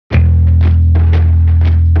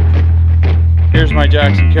Here's my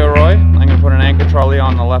Jackson Kilroy. I'm going to put an anchor trolley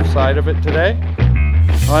on the left side of it today.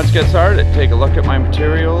 Well, let's get started. Take a look at my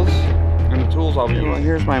materials and the tools I'll be using. Well,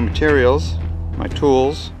 here's my materials, my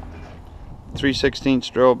tools.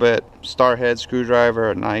 3/16 drill bit, star head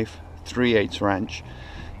screwdriver, a knife, 3/8 wrench.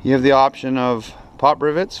 You have the option of pop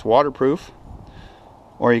rivets, waterproof,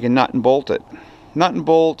 or you can nut and bolt it. Nut and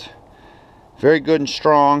bolt, very good and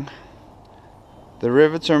strong. The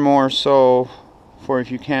rivets are more so for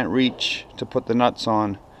if you can't reach to put the nuts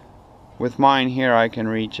on. With mine here I can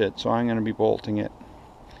reach it, so I'm going to be bolting it.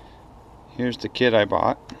 Here's the kit I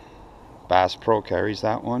bought. Bass Pro carries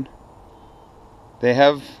that one. They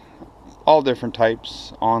have all different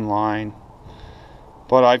types online,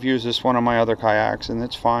 but I've used this one on my other kayaks and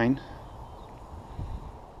it's fine.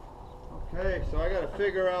 Okay, so I got to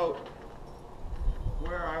figure out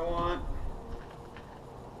where I want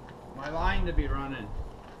my line to be running.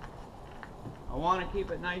 I want to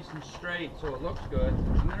keep it nice and straight so it looks good.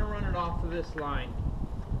 I'm going to run it off of this line.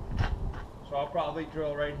 So I'll probably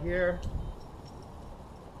drill right here,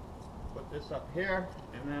 put this up here,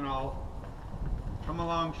 and then I'll come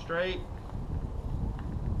along straight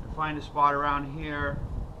and find a spot around here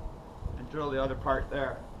and drill the other part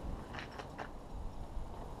there.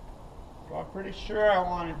 So I'm pretty sure I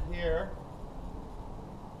want it here,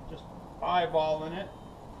 just eyeballing it,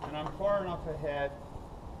 and I'm far enough ahead.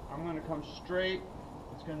 I'm going to come straight.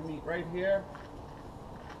 It's going to meet right here,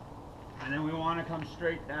 and then we want to come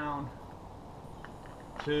straight down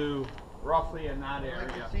to roughly in that area.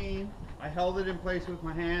 Like you've seen, I held it in place with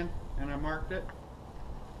my hand and I marked it,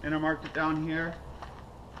 and I marked it down here.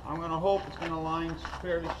 I'm going to hope it's going to line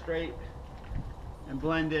fairly straight and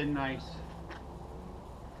blend in nice.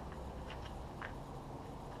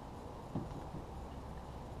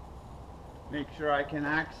 Make sure I can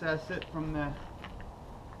access it from the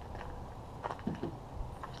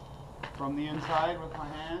inside with my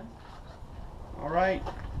hand. All right.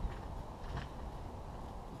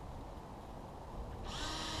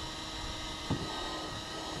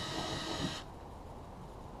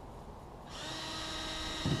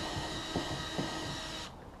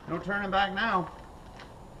 No turning back now.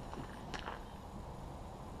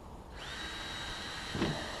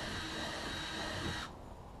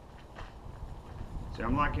 See,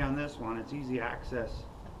 I'm lucky on this one. It's easy access.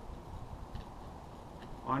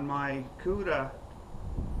 On my CUDA,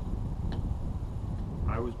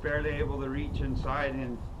 I was barely able to reach inside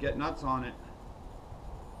and get nuts on it.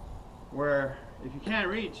 Where if you can't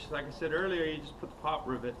reach, like I said earlier, you just put the pop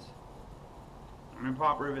rivets. I mean,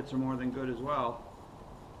 pop rivets are more than good as well.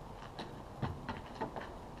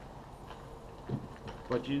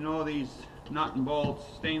 But you know, these nut and bolts,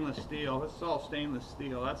 stainless steel, it's all stainless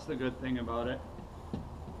steel. That's the good thing about it.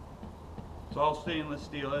 It's all stainless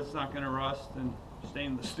steel. It's not going to rust, and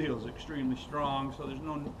stainless steel is extremely strong, so there's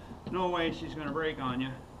no way she's going to break on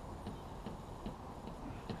you.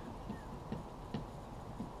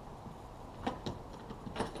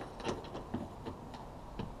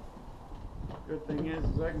 Good thing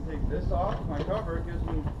is I can take this off. My cover gives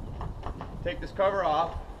me, take this cover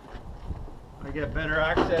off, I get better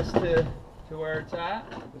access to where it's at.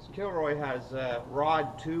 This Kilroy has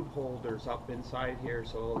rod tube holders up inside here,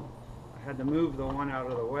 so I had to move the one out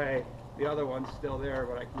of the way. The other one's still there,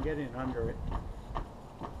 but I can get in under it.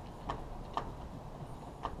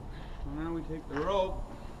 And now we take the rope.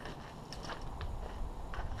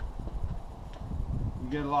 You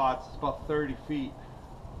get lots, it's about 30 feet.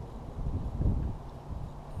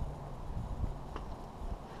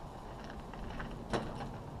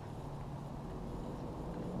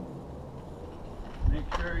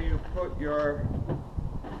 Make sure you put your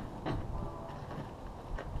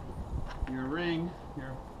ring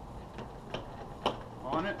here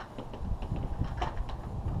on it.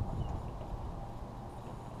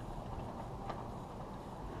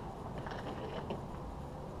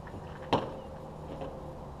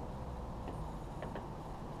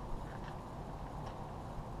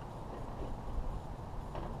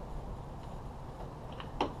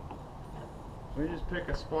 We just pick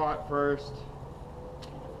a spot first,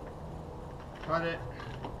 cut it.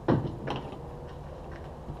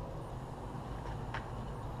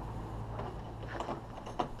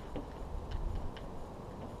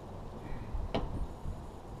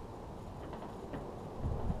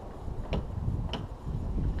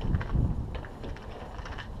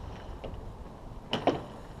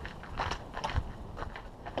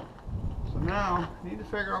 Now, I need to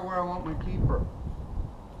figure out where I want my keeper.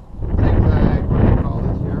 Zigzag, what do you call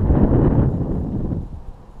this here?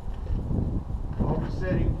 I'll be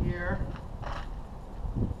sitting here.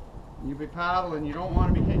 You'll be paddling, you don't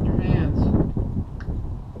want to be hitting your hands.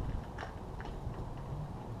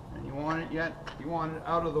 it yet. You want it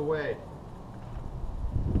out of the way,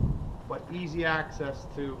 but easy access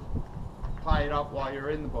to tie it up while you're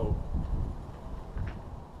in the boat.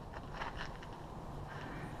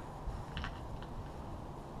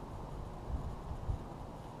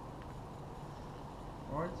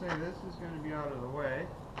 Well, I'd say this is going to be out of the way.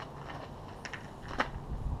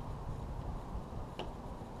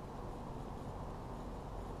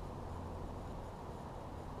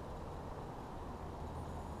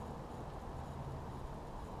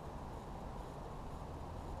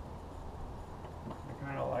 I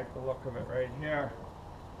kind of like the look of it right here.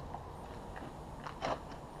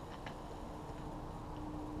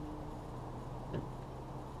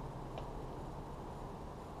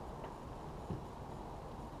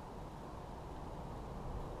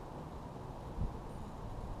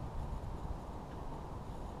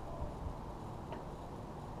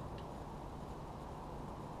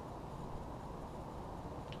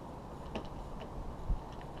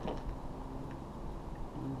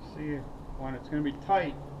 See, when it's going to be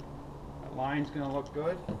tight, that line's going to look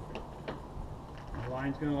good. The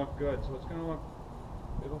line's going to look good, so it's going to look,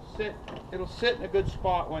 it'll sit in a good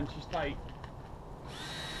spot when she's tight.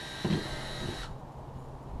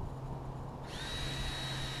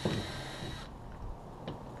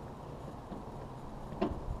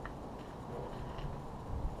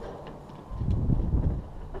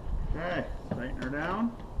 Okay, tighten her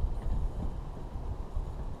down.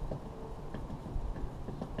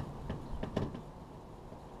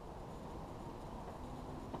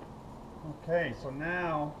 Okay, so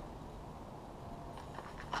now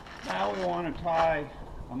we want to tie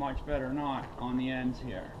a much better knot on the ends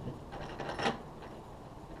here.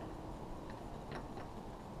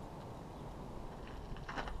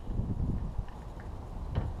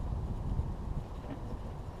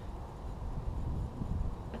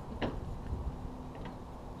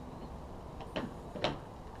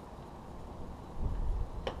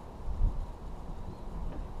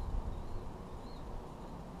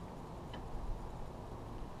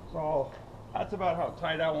 So that's about how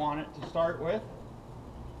tight I want it to start with.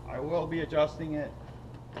 I will be adjusting it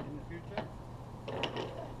in the future.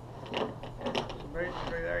 So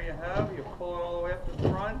basically there you have, you pull it all the way up to the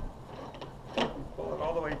front, you pull it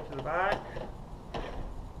all the way to the back.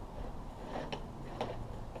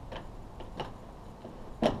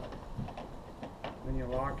 Then you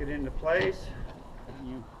lock it into place. And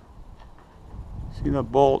you see the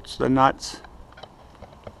bolts, the nuts.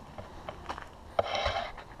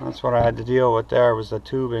 That's what I had to deal with there, was the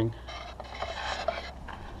tubing.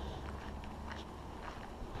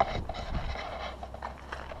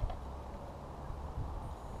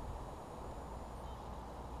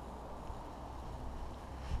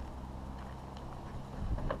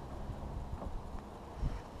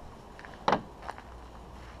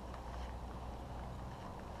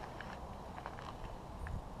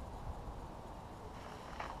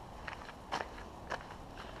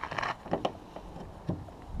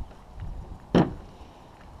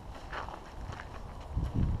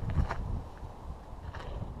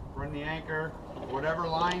 Run the anchor, whatever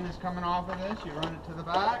line is coming off of this, you run it to the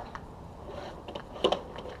back,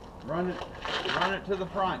 run it to the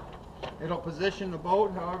front. It'll position the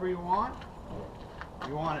boat however you want.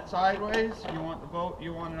 You want it sideways, you want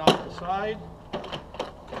it off the side.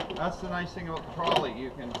 That's the nice thing about the trolley.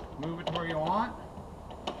 You can move it to where you want.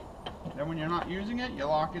 Then when you're not using it, you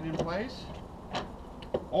lock it in place.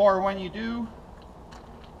 Or when you do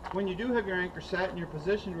have your anchor set and you're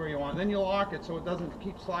positioned where you want, then you lock it so it doesn't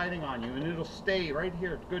keep sliding on you, and it'll stay right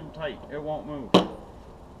here good and tight. It won't move.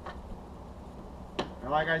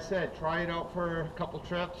 And like I said, try it out for a couple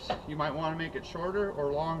trips. You might want to make it shorter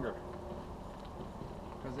or longer,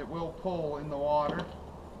 because it will pull in the water.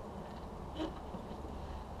 And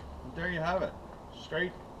there you have it.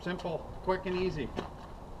 Straight, simple, quick and easy.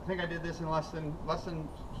 I think I did this in less than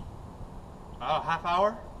half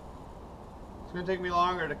hour. It's going to take me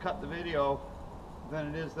longer to cut the video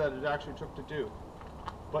than it is that it actually took to do.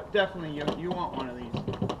 But definitely you want one of these.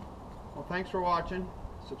 Well, thanks for watching.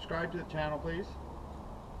 Subscribe to the channel, please.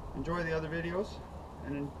 Enjoy the other videos,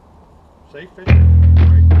 and safe fishing.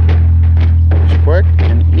 It's quick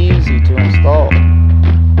and easy to install.